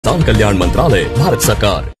किसान कल्याण मंत्रालय, भारत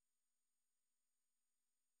सरकार।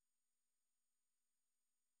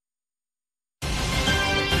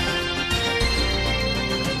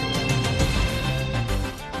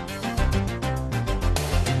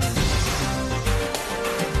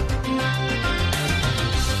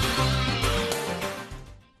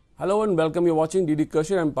 Hello and welcome. You're watching DD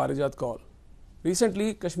Kashir. I'm Parijat Kaul.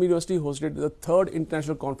 Recently, Kashmir University hosted the 3rd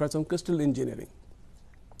International Conference on Crystal Engineering.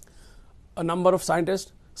 A number of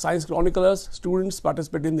scientists, science chroniclers, students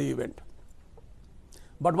participated in the event.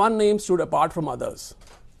 But one name stood apart from others,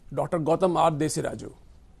 Dr. Gautam R. Desi Raju.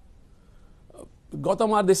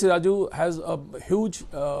 Gautam R. Desi Raju has a huge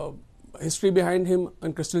history behind him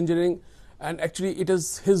in crystal engineering, and actually it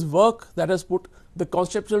is his work that has put the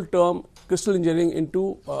conceptual term crystal engineering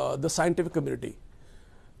into the scientific community.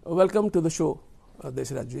 Welcome to the show,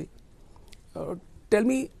 Desi Raju. Tell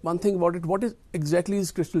me one thing about it. What exactly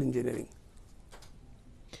is crystal engineering?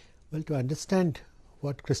 Well, to understand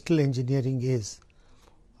what crystal engineering is,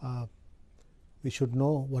 we should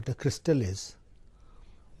know what a crystal is.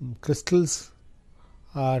 Crystals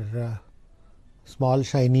are small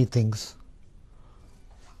shiny things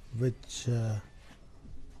which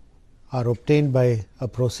are obtained by a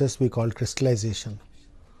process we call crystallization.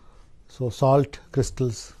 So, salt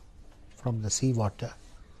crystals from the sea water,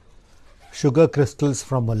 sugar crystals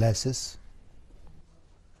from molasses.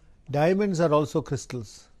 Diamonds are also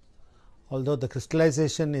crystals, although the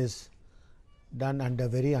crystallization is done under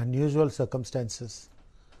very unusual circumstances,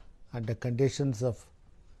 under conditions of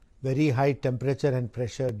very high temperature and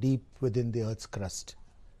pressure deep within the earth's crust.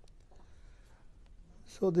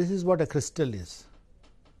 So, this is what a crystal is.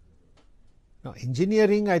 Now,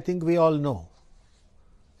 engineering, I think we all know.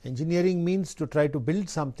 Engineering means to try to build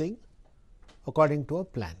something according to a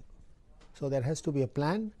plan. So, there has to be a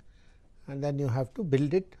plan, and then you have to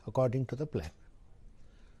build it according to the plan.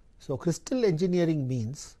 So, crystal engineering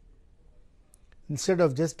means instead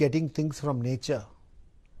of just getting things from nature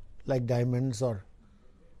like diamonds or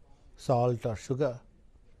salt or sugar,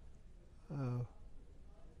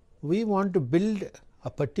 we want to build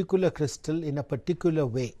a particular crystal in a particular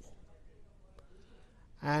way.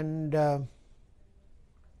 And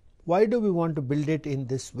why do we want to build it in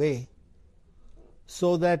this way?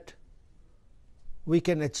 So that we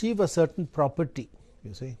can achieve a certain property,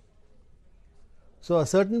 you see. So, a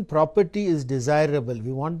certain property is desirable,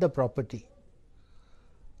 we want the property.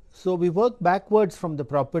 So, we work backwards from the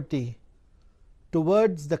property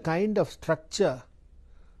towards the kind of structure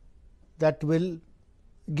that will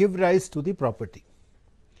give rise to the property.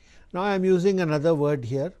 Now, I am using another word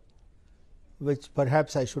here, which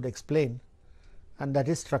perhaps I should explain, and that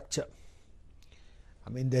is structure.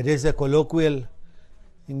 I mean, there is a colloquial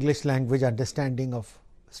English language understanding of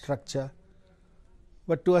structure,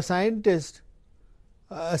 but to a scientist,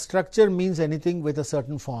 a structure means anything with a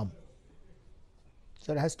certain form.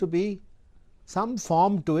 So, there has to be some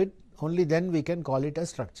form to it, only then we can call it a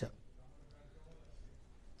structure.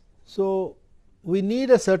 So, we need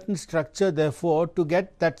a certain structure therefore, to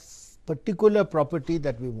get that particular property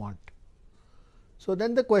that we want. So,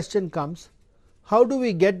 then the question comes, how do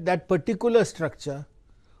we get that particular structure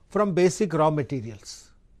from basic raw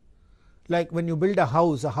materials? Like when you build a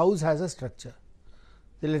house has a structure.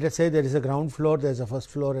 So, let us say there is a ground floor, there is a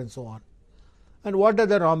first floor and so on. And what are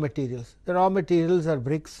the raw materials? The raw materials are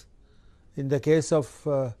bricks, in the case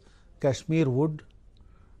of Kashmir wood,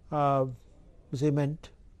 cement,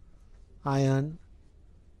 iron,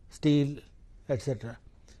 steel, etc.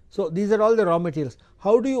 So, these are all the raw materials.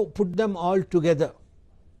 How do you put them all together?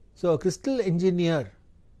 So, a crystal engineer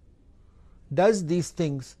does these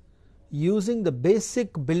things using the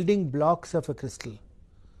basic building blocks of a crystal,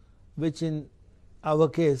 which in our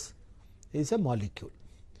case is a molecule.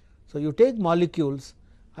 So, you take molecules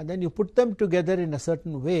and then you put them together in a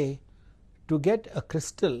certain way to get a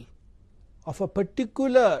crystal of a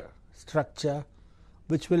particular structure,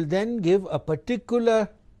 which will then give a particular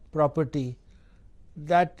property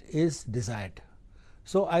that is desired.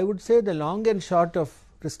 So, I would say the long and short of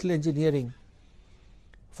crystal engineering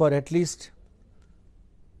for at least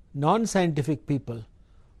non-scientific people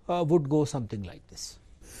would go something like this.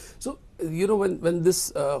 So, you know, when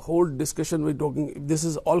this whole discussion we're talking, this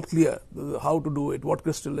is all clear, how to do it, what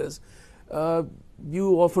crystal is.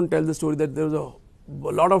 You often tell the story that there was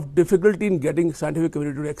a lot of difficulty in getting scientific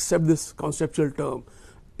community to accept this conceptual term,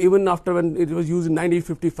 even after when it was used in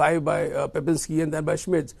 1955 by Pepinski and then by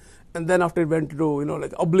Schmitz, and then after it went to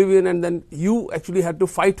like oblivion, and then you actually had to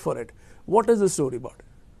fight for it. What is the story about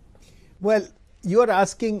it? Well, you are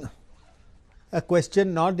asking a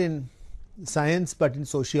question not in science but in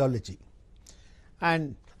sociology,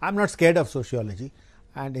 and I am not scared of sociology.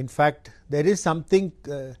 And in fact, there is something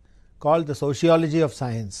called the sociology of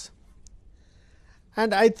science.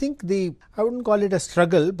 And I think I wouldn't call it a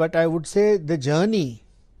struggle, but I would say the journey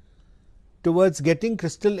towards getting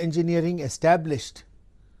crystal engineering established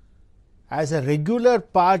as a regular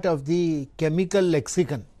part of the chemical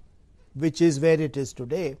lexicon, which is where it is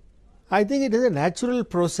today, I think it is a natural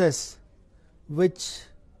process which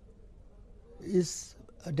is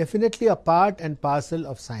definitely a part and parcel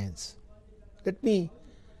of science. Let me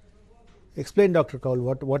explain, Dr. Kaul,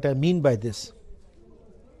 what I mean by this.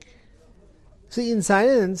 See, in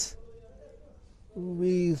science,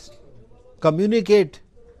 we communicate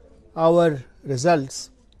our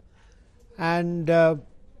results and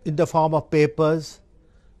in the form of papers,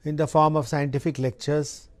 in the form of scientific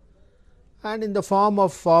lectures, and in the form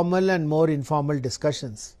of formal and more informal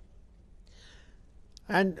discussions.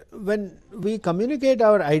 And when we communicate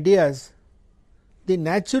our ideas, the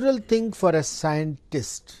natural thing for a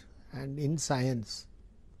scientist and in science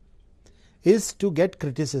is to get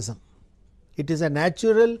criticism. It is a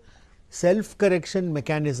natural self-correction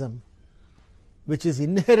mechanism which is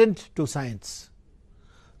inherent to science.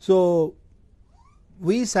 So,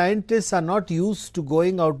 we scientists are not used to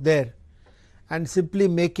going out there and simply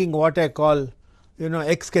making what I call,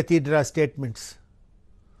 ex cathedra statements,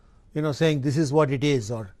 saying this is what it is,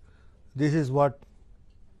 or this is what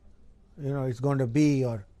it's going to be,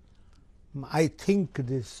 or I think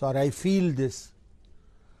this, or I feel this.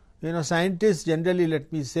 Scientists generally,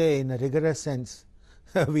 let me say in a rigorous sense,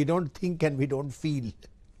 we don't think and we don't feel.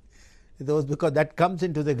 Because that comes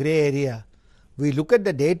into the gray area. We look at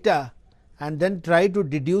the data and then try to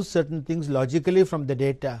deduce certain things logically from the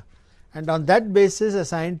data, and on that basis a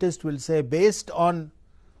scientist will say, based on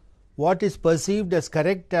what is perceived as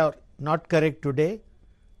correct or not correct today,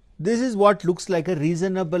 this is what looks like a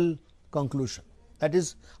reasonable conclusion. That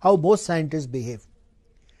is how most scientists behave.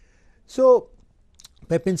 So,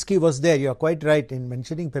 Pepinski was there, you are quite right in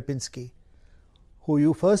mentioning Pepinski, who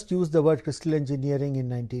you first used the word crystal engineering in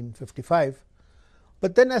 1955.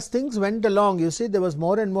 But then as things went along, you see, there was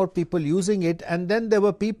more and more people using it, and then there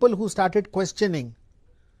were people who started questioning.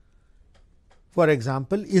 For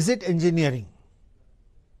example, is it engineering?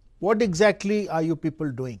 What exactly are you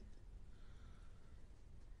people doing?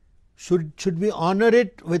 Should we honor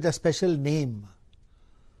it with a special name?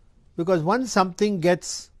 Because once something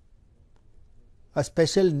gets a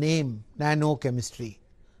special name, nanochemistry,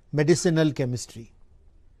 medicinal chemistry,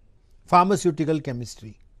 pharmaceutical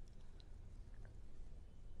chemistry,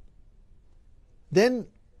 then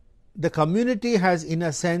the community has in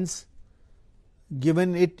a sense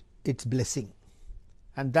given it its blessing,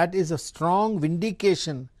 and that is a strong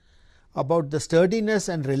vindication about the sturdiness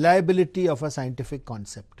and reliability of a scientific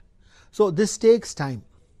concept. So, this takes time,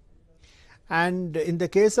 and in the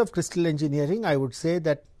case of crystal engineering, I would say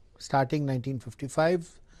that starting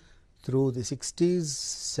 1955 through the 60s,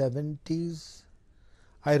 70s,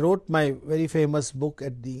 I wrote my very famous book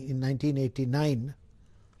in 1989.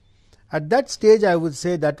 At that stage, I would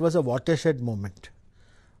say that was a watershed moment,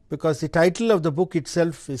 because the title of the book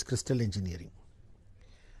itself is crystal engineering.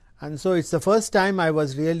 And so, it is the first time I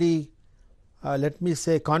was really, let me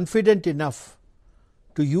say, confident enough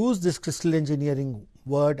to use this crystal engineering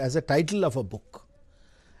word as a title of a book.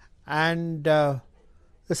 And the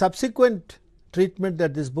subsequent treatment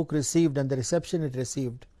that this book received and the reception it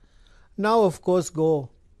received now of course go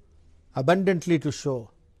abundantly to show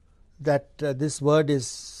that this word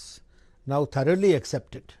is now thoroughly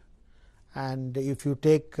accepted. And if you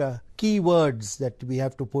take key words that we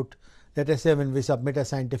have to put, let us say when we submit a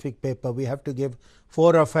scientific paper, we have to give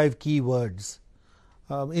 4 or 5 key words.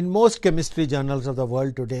 In most chemistry journals of the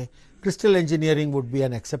world today, crystal engineering would be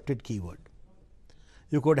an accepted keyword.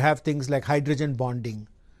 You could have things like hydrogen bonding,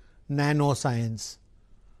 nanoscience,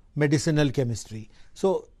 medicinal chemistry.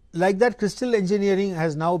 So, like that, crystal engineering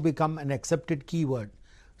has now become an accepted keyword.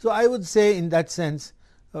 So, I would say in that sense,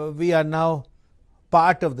 we are now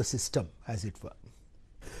part of the system, as it were.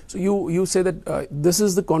 So, you say that this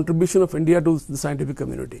is the contribution of India to the scientific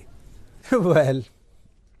community. Well,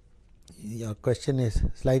 your question is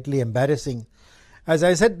slightly embarrassing. As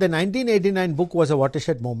I said, the 1989 book was a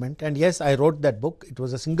watershed moment, and yes, I wrote that book. It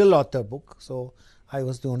was a single author book, so I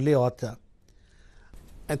was the only author.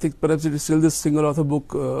 I think perhaps it is still this single author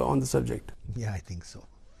book on the subject. Yeah, I think so.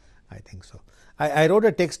 I wrote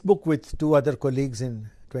a textbook with 2 other colleagues in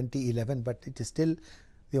 2011, but it is still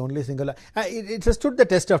the only single. It has stood the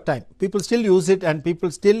test of time. People still use it, and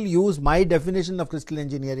people still use my definition of crystal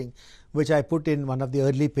engineering, which I put in one of the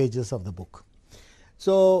early pages of the book.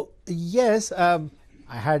 So, yes, I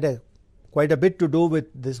had quite a bit to do with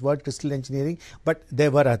this word crystal engineering, but there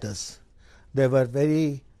were others. They were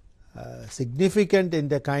very significant in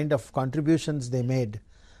the kind of contributions they made.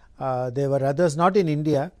 There were others, not in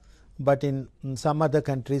India, but in some other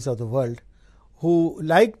countries of the world, who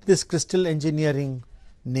liked this crystal engineering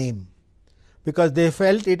name because they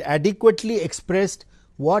felt it adequately expressed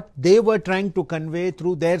what they were trying to convey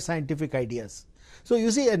through their scientific ideas. So,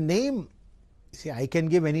 you see, a name, I can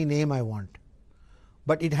give any name I want,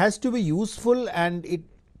 but it has to be useful, and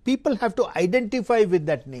people have to identify with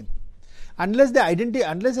that name. Unless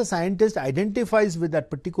a scientist identifies with that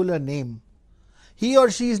particular name, he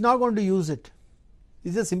or she is not going to use it.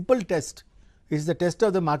 It's a simple test. It's the test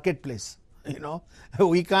of the marketplace.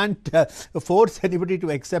 We can't force anybody to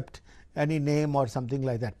accept any name or something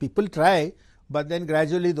like that. People try, but then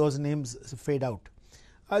gradually those names fade out.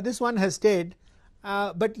 This one has stayed,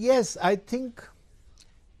 but yes, I think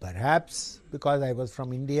perhaps because I was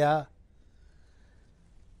from India,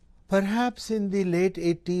 perhaps in the late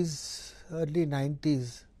 80s, early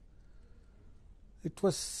 90s, it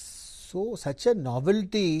was such a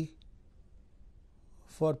novelty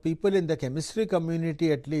for people in the chemistry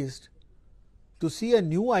community at least to see a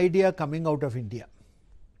new idea coming out of India.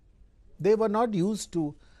 They were not used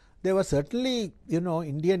to, there were certainly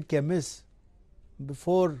Indian chemists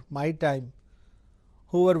before my time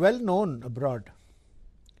who were well known abroad,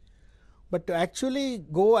 but to actually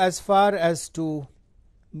go as far as to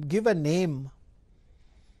give a name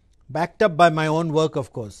backed up by my own work,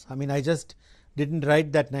 of course. I just didn't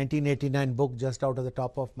write that 1989 book just out of the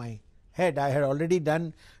top of my head. I had already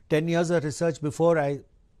done 10 years of research before I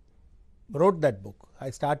wrote that book. I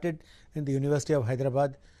started in the University of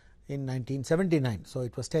Hyderabad in 1979. So,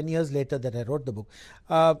 it was 10 years later that I wrote the book.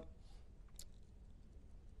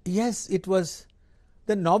 Yes, it was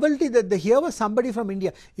the novelty that here was somebody from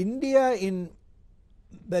India. India in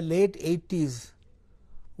the late 80s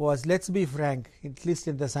was, let's be frank, at least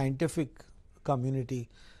in the scientific community,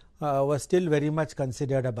 was still very much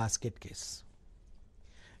considered a basket case.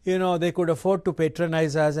 They could afford to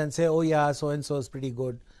patronize us and say, oh yeah, so and so is pretty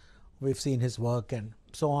good, we've seen his work, and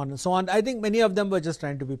so on and so on. I think many of them were just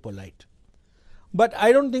trying to be polite. But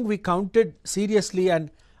I don't think we counted seriously, and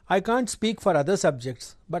I can't speak for other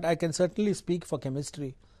subjects, but I can certainly speak for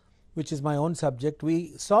chemistry, which is my own subject.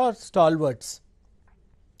 We saw stalwarts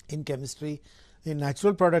in chemistry, in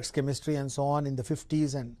natural products chemistry and so on in the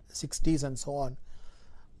 50s and 60s and so on.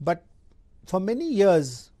 But for many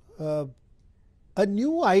years, a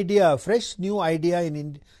new idea, a fresh new idea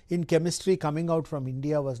in chemistry coming out from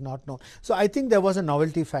India was not known. So, I think there was a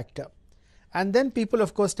novelty factor. And then people,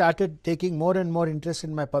 of course, started taking more and more interest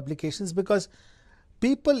in my publications, because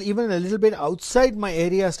people even a little bit outside my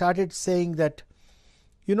area started saying that,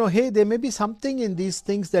 hey, there may be something in these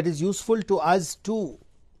things that is useful to us too.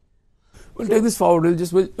 We'll take this forward.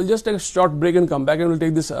 We'll just take a short break and come back, and we'll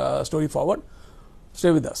take this story forward.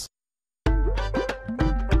 Stay with us.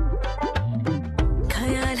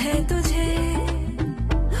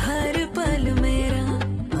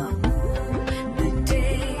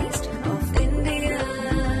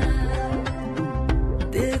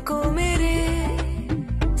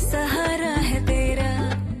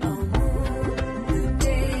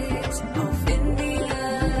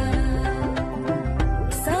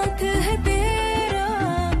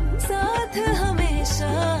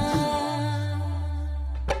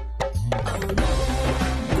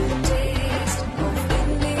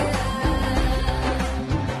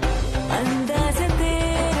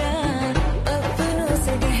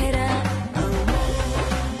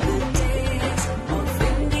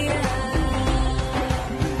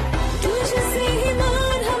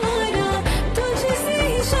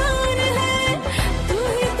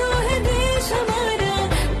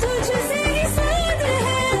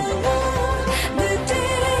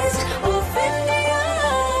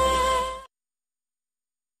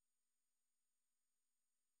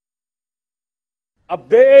 अब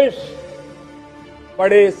देश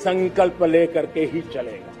बड़े संकल्प लेकर के ही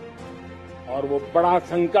चलेगा, और वो बड़ा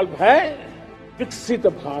संकल्प है विकसित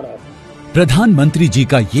भारत। प्रधानमंत्री जी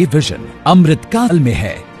का ये विजन अमृत काल में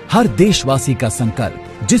है, हर देशवासी का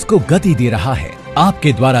संकल्प, जिसको गति दे रहा है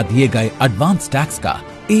आपके द्वारा दिए गए एडवांस टैक्स का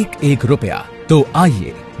एक एक रुपया। तो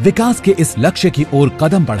आइए विकास के इस लक्ष्य की ओर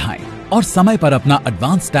कदम बढ़ाएं और समय पर अपना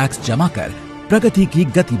एडवांस टैक्स जमा कर प्रगति की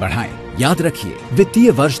गति बढ़ाएं। याद रखिए, वित्तीय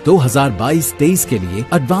वर्ष 2022-23 के लिए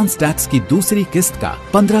एडवांस टैक्स की दूसरी किस्त का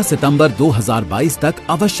 15 सितंबर 2022 तक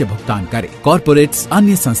अवश्य भुगतान करें। कॉर्पोरेट्स,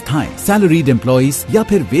 अन्य संस्थाएं, सैलरीड एम्प्लॉइज या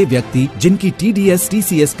फिर वे व्यक्ति जिनकी TDS,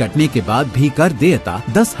 TCS कटने के बाद भी कर देयता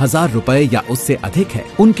 10,000 रुपए या उससे अधिक है,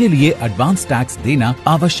 उनके लिए एडवांस टैक्स देना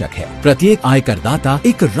आवश्यक है। प्रत्येक आयकरदाता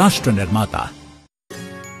एक राष्ट्र निर्माता।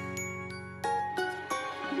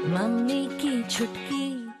 मम्मी की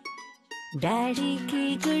डैडी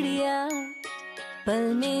की गुड़िया पल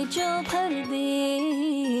में जो भर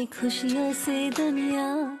दे खुशियों से दुनिया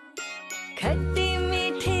खट्टी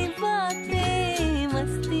मीठी बातें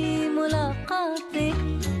मस्ती मुलाकातें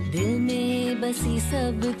दिल में बसी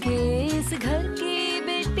सबके इस घर की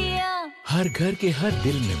बेटिया हर घर के हर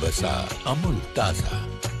दिल में बसा अमूल ताजा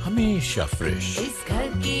हमेशा फ्रेश इस घर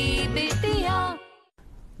की बेटिया.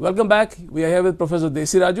 Welcome back. We are here with Professor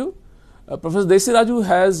Desi Raju. Professor Desi Raju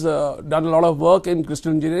has done a lot of work in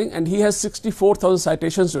crystal engineering, and he has 64,000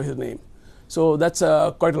 citations to his name. So that's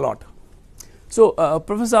quite a lot. So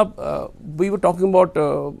Professor, we were talking about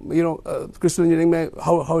crystal engineering,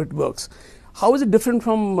 how it works. How is it different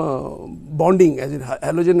from bonding, as in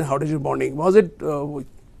halogen and hydrogen bonding? Was it the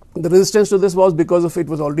resistance to this was because of it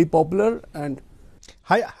was already popular? And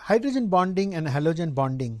hydrogen bonding and halogen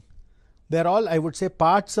bonding, they are all, I would say,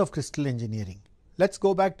 parts of crystal engineering. Let's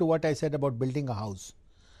go back to what I said about building a house.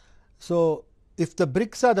 So if the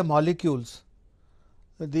bricks are the molecules,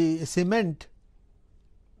 the cement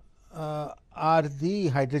are the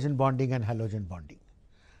hydrogen bonding and halogen bonding.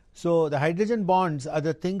 So the hydrogen bonds are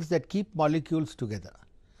the things that keep molecules together.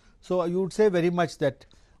 So you would say very much that,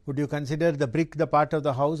 would you consider the brick the part of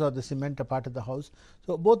the house or the cement a part of the house?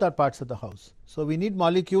 So both are parts of the house. So we need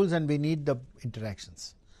molecules and we need the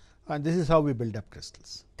interactions. And this is how we build up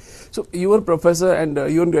crystals. So you were a professor and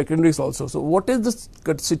you are in academics also. So what is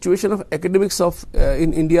the situation of academics of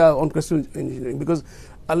in India on crystal engineering? Because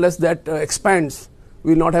unless that expands,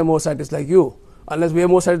 we will not have more scientists like you. Unless we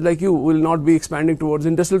have more scientists like you, we will not be expanding towards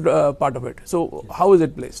industrial part of it. So how is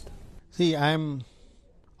it placed? See, I am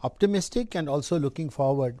optimistic and also looking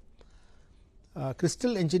forward.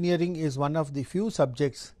 Crystal engineering is one of the few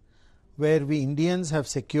subjects where we Indians have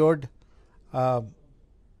secured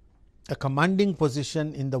a commanding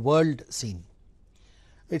position in the world scene.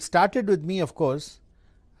 It started with me, of course,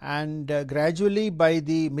 and gradually by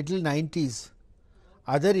the middle 90s,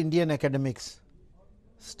 other Indian academics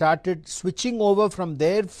started switching over from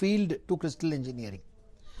their field to crystal engineering.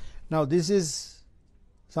 Now this is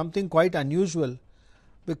something quite unusual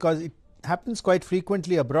because it happens quite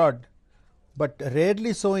frequently abroad, but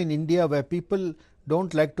rarely so in India, where people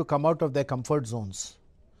don't like to come out of their comfort zones.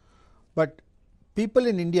 But people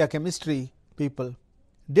in India, chemistry people,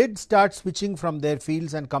 did start switching from their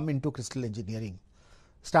fields and come into crystal engineering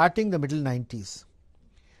starting the middle 90s.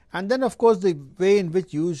 And then of course the way in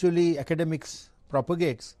which usually academics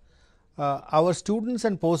propagates, our students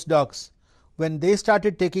and postdocs, when they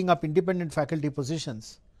started taking up independent faculty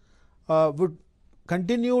positions, would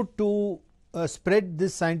continue to spread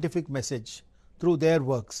this scientific message through their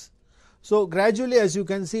works. So gradually, as you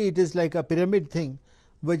can see, it is like a pyramid thing,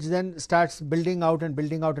 which then starts building out and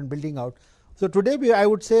building out and building out. So today I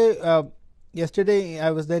would say, yesterday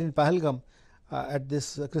I was there in Pahalgam at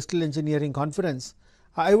this crystal engineering conference.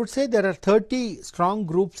 I would say there are 30 strong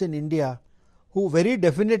groups in India who very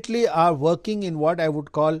definitely are working in what I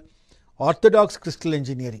would call orthodox crystal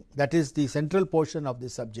engineering, that is the central portion of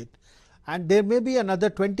this subject. And there may be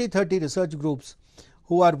another 20-30 research groups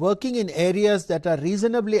who are working in areas that are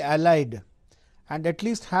reasonably allied and at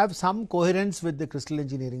least have some coherence with the crystal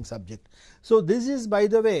engineering subject. So this is, by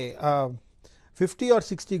the way, 50 or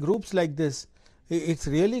 60 groups like this, it's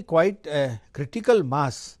really quite a critical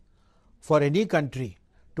mass for any country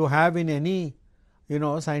to have in any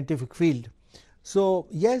scientific field. So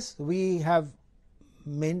yes, we have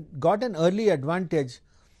got an early advantage,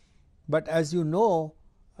 but as you know,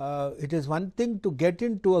 it is one thing to get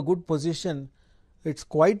into a good position, it's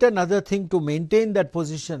quite another thing to maintain that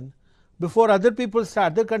position before other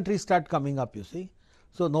countries start coming up, you see.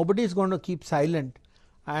 So nobody is going to keep silent,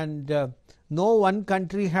 and no one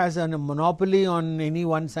country has a monopoly on any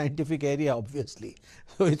one scientific area, obviously.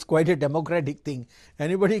 So it's quite a democratic thing.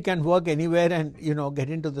 Anybody can work anywhere and get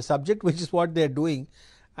into the subject, which is what they are doing.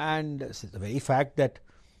 And the very fact that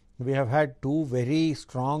we have had two very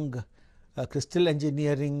strong crystal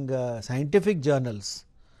engineering scientific journals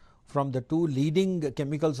from the two leading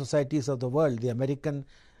chemical societies of the world, the American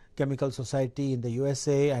Chemical Society in the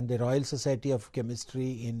USA and the Royal Society of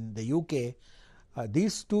Chemistry in the UK.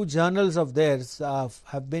 These two journals of theirs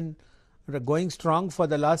have been going strong for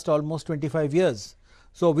the last almost 25 years.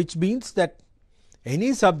 So which means that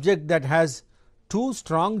any subject that has two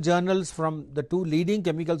strong journals from the two leading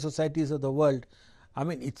chemical societies of the world, I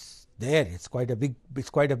mean, it's there, it's quite a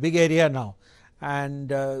big area now, and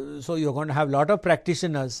so you're going to have a lot of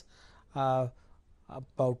practitioners.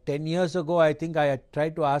 About 10 years ago, I think I had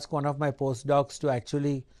tried to ask one of my postdocs to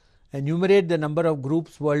actually enumerate the number of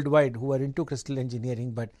groups worldwide who are into crystal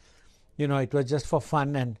engineering, but it was just for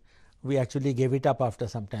fun, and we actually gave it up after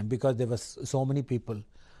some time because there were so many people.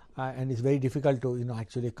 and it's very difficult to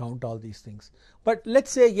actually count all these things. But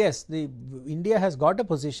let's say yes, India has got a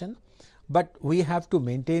position, but we have to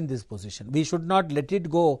maintain this position. We should not let it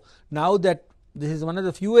go now that this is one of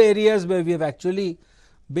the few areas where we have actually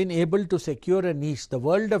been able to secure a niche. The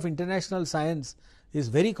world of international science is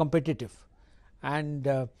very competitive,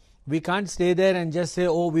 and we can't stay there and just say,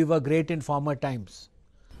 oh, we were great in former times.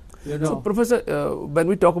 So, Professor, when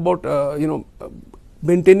we talk about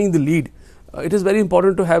maintaining the lead, it is very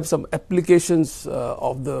important to have some applications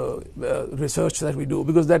of the research that we do,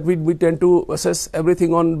 because that we tend to assess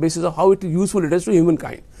everything on basis of how useful it is to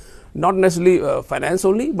humankind, not necessarily finance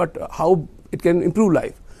only, but how it can improve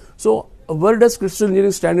life. So, where does crystal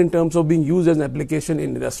engineering stand in terms of being used as an application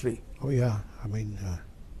in industry? Oh yeah, I mean,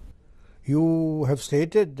 you have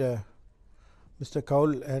stated, Mr.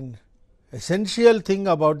 Kaul, an essential thing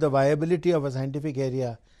about the viability of a scientific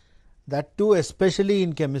area, that too especially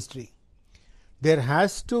in chemistry. There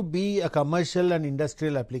has to be a commercial and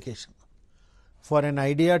industrial application for an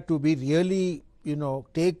idea to be really,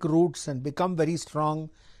 take roots and become very strong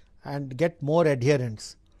and get more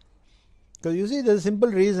adherents. Because you see, there is a simple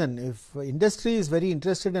reason. If industry is very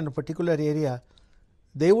interested in a particular area,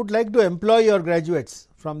 they would like to employ your graduates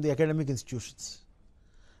from the academic institutions.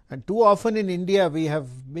 And too often in India, we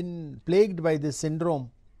have been plagued by this syndrome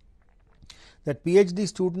that PhD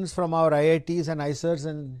students from our IITs and ICERs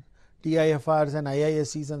and TIFRs and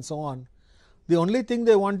IISCs and so on, the only thing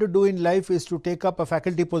they want to do in life is to take up a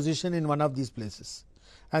faculty position in one of these places.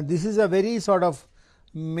 And this is a very sort of,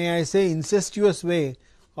 may I say, incestuous way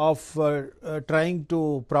of trying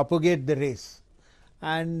to propagate the race.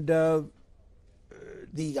 And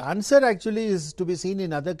the answer actually is to be seen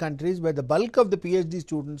in other countries where the bulk of the PhD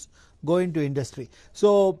students go into industry.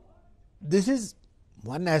 So, this is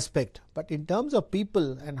one aspect, but in terms of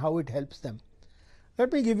people and how it helps them,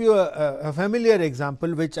 let me give you a familiar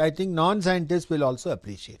example which I think non-scientists will also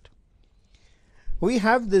appreciate. We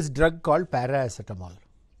have this drug called paracetamol.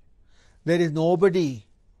 There is nobody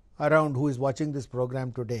around who is watching this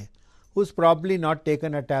program today who has probably not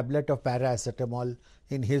taken a tablet of paracetamol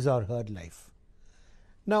in his or her life.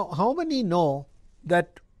 Now, how many know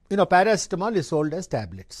that paracetamol is sold as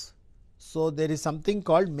tablets? So, there is something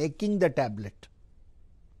called making the tablet.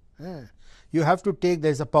 You have to take,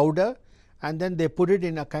 there is a powder, and then they put it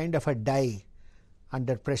in a kind of a dye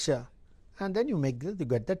under pressure, and then you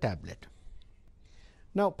get the tablet.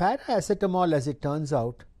 Now, paracetamol, as it turns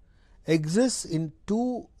out, exists in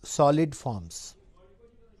two solid forms.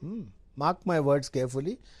 Mark my words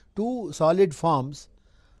carefully. Two solid forms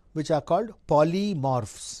which are called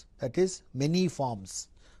polymorphs, that is many forms,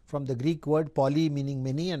 from the Greek word poly meaning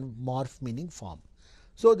many and morph meaning form.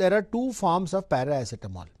 So, there are two forms of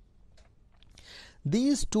paracetamol.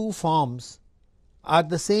 These two forms are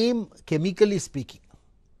the same chemically speaking,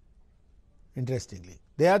 interestingly.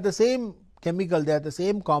 They are the same chemical, they are the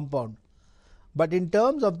same compound, but in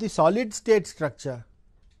terms of the solid state structure,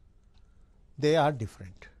 they are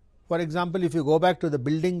different. For example, if you go back to the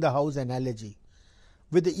building the house analogy,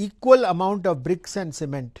 with the equal amount of bricks and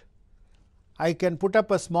cement, I can put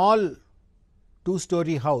up a small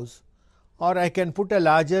 2-story house, or I can put a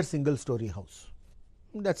larger single story house.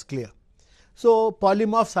 That is clear. So,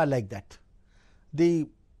 polymorphs are like that. The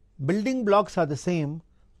building blocks are the same,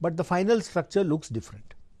 but the final structure looks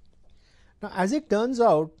different. Now, as it turns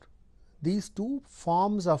out, these two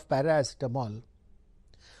forms of paracetamol,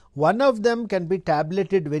 one of them can be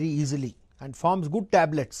tableted very easily and forms good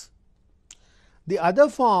tablets. The other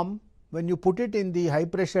form, when you put it in the high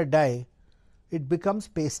pressure dye, it becomes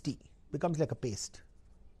pasty, becomes like a paste.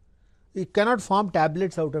 You cannot form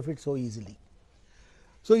tablets out of it so easily.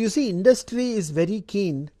 So, you see, industry is very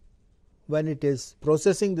keen when it is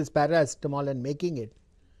processing this paracetamol and making it,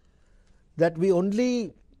 that we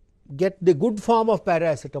only get the good form of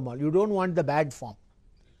paracetamol, you do not want the bad form.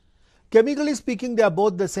 Chemically speaking, they are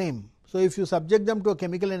both the same. So, if you subject them to a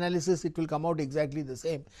chemical analysis, it will come out exactly the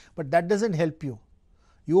same, but that does not help you.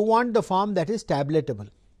 You want the form that is tabletable.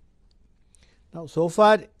 Now, so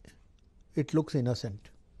far it looks innocent.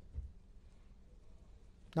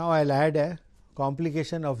 Now, I will add a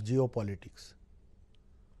complication of geopolitics,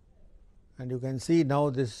 and you can see now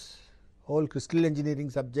this whole crystal engineering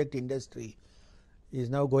subject industry is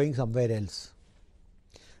now going somewhere else.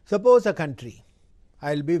 Suppose a country,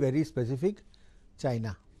 I will be very specific,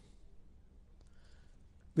 China,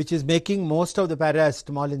 which is making most of the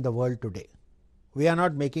paracetamol in the world today. We are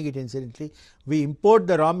not making it incidentally, we import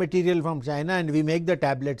the raw material from China and we make the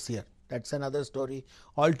tablets here. That is another story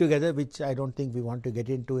altogether, which I do not think we want to get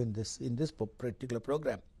into in this particular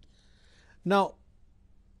program. Now,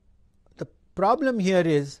 the problem here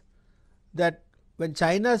is that when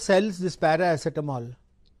China sells this paracetamol,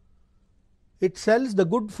 it sells the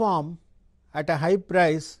good form at a high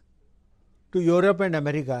price to Europe and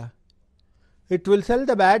America. It will sell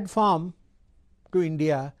the bad form to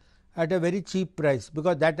India at a very cheap price,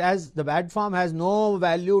 because the bad form has no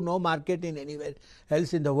value, no market in anywhere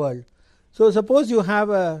else in the world. So, suppose you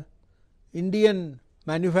have a Indian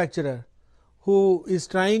manufacturer who is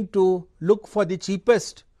trying to look for the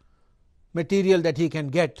cheapest material that he can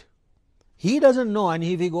get. He doesn't know, and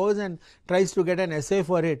if he goes and tries to get an assay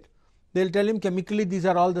for it, they will tell him chemically these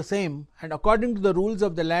are all the same, and according to the rules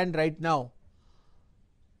of the land right now,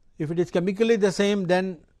 if it is chemically the same,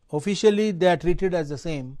 then officially they are treated as the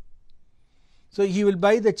same. So, he will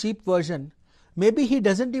buy the cheap version. Maybe he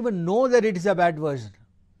does not even know that it is a bad version.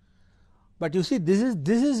 But you see, this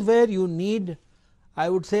is where you need, I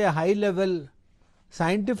would say, a high level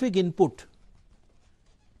scientific input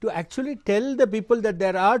to actually tell the people that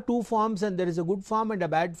there are two forms and there is a good form and a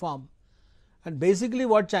bad form. And basically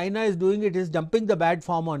what China is doing, it is dumping the bad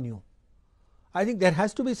form on you. I think there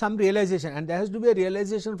has to be some realization, and there has to be a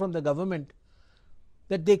realization from the government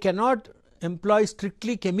that they cannot employ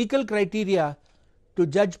strictly chemical criteria to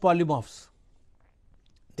judge polymorphs.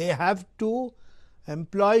 They have to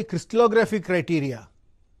employ crystallographic criteria,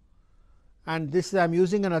 and this I am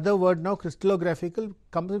using another word now, crystallographical,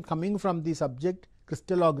 coming from the subject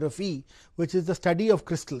crystallography, which is the study of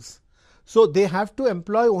crystals. So, they have to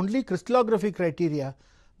employ only crystallographic criteria,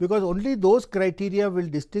 because only those criteria will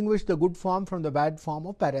distinguish the good form from the bad form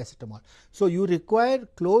of paracetamol. So, you require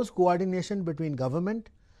close coordination between government,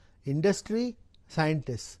 industry,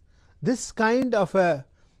 scientists. This kind of a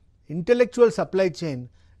intellectual supply chain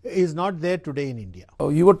is not there today in India.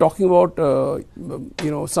 You were talking about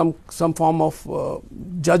some form of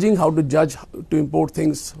judging, how to judge to import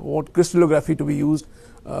things, what crystallography to be used,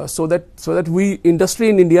 so that we industry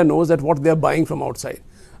in India knows that what they are buying from outside.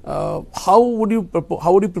 How would you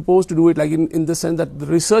propose to do it, like in the sense that the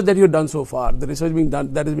research that you have done so far, the research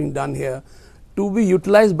that is being done here, to be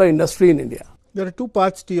utilized by industry in India? There are two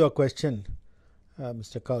parts to your question,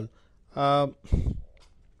 Mr. Kaul.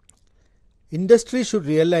 Industry should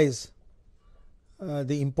realize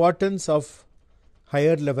the importance of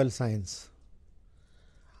higher level science.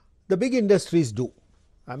 The big industries do.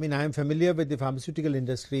 I mean, I am familiar with the pharmaceutical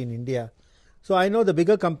industry in India. So, I know the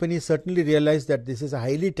bigger companies certainly realize that this is a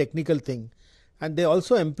highly technical thing, and they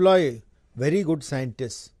also employ very good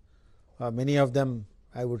scientists. Many of them,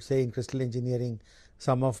 I would say, in crystal engineering,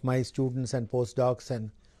 some of my students and postdocs,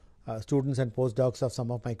 and students and postdocs of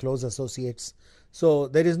some of my close associates. So,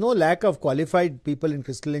 there is no lack of qualified people in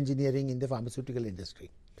crystal engineering in the pharmaceutical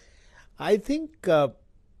industry. I think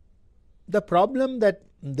the problem that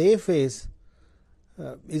they face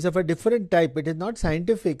is of a different type. It is not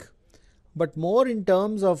scientific, but more in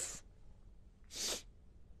terms of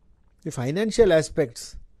the financial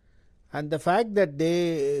aspects and the fact that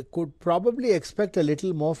they could probably expect a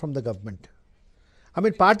little more from the government. I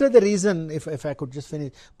mean, part of the reason, if I could just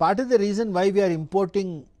finish, part of the reason why we are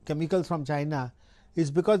importing chemicals from China is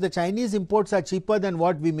because the Chinese imports are cheaper than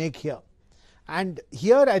what we make here. And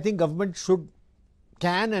here I think government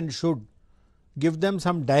can and should give them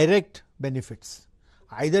some direct benefits,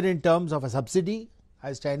 either in terms of a subsidy,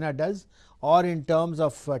 as China does, or in terms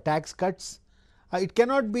of tax cuts. It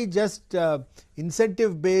cannot be just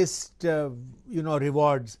incentive based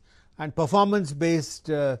rewards and performance based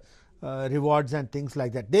rewards and things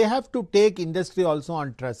like that. They have to take industry also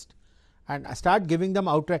on trust and start giving them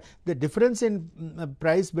outright. The difference in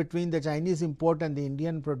price between the Chinese import and the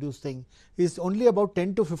Indian produced thing is only about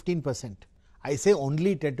 10 to 15%. I say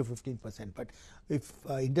only 10 to 15%, but if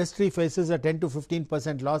industry faces a 10 to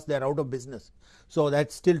 15% loss, they are out of business. So, that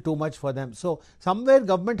is still too much for them. So, somewhere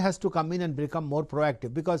government has to come in and become more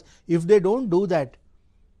proactive, because if they do not do that,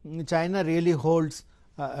 China really holds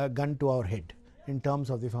a gun to our head in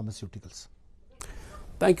terms of the pharmaceuticals.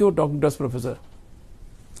 Thank you, Dr. Professor.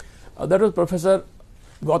 That was Professor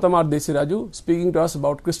Gautam Desi Raju speaking to us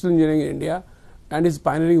about crystal engineering in India and his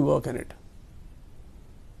pioneering work in it.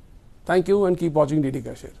 Thank you, and keep watching DD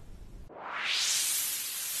Kashir.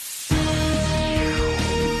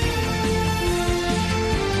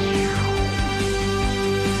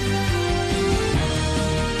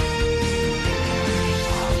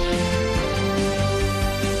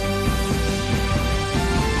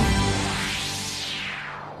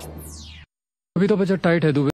 अभी तो budget tight है Dubai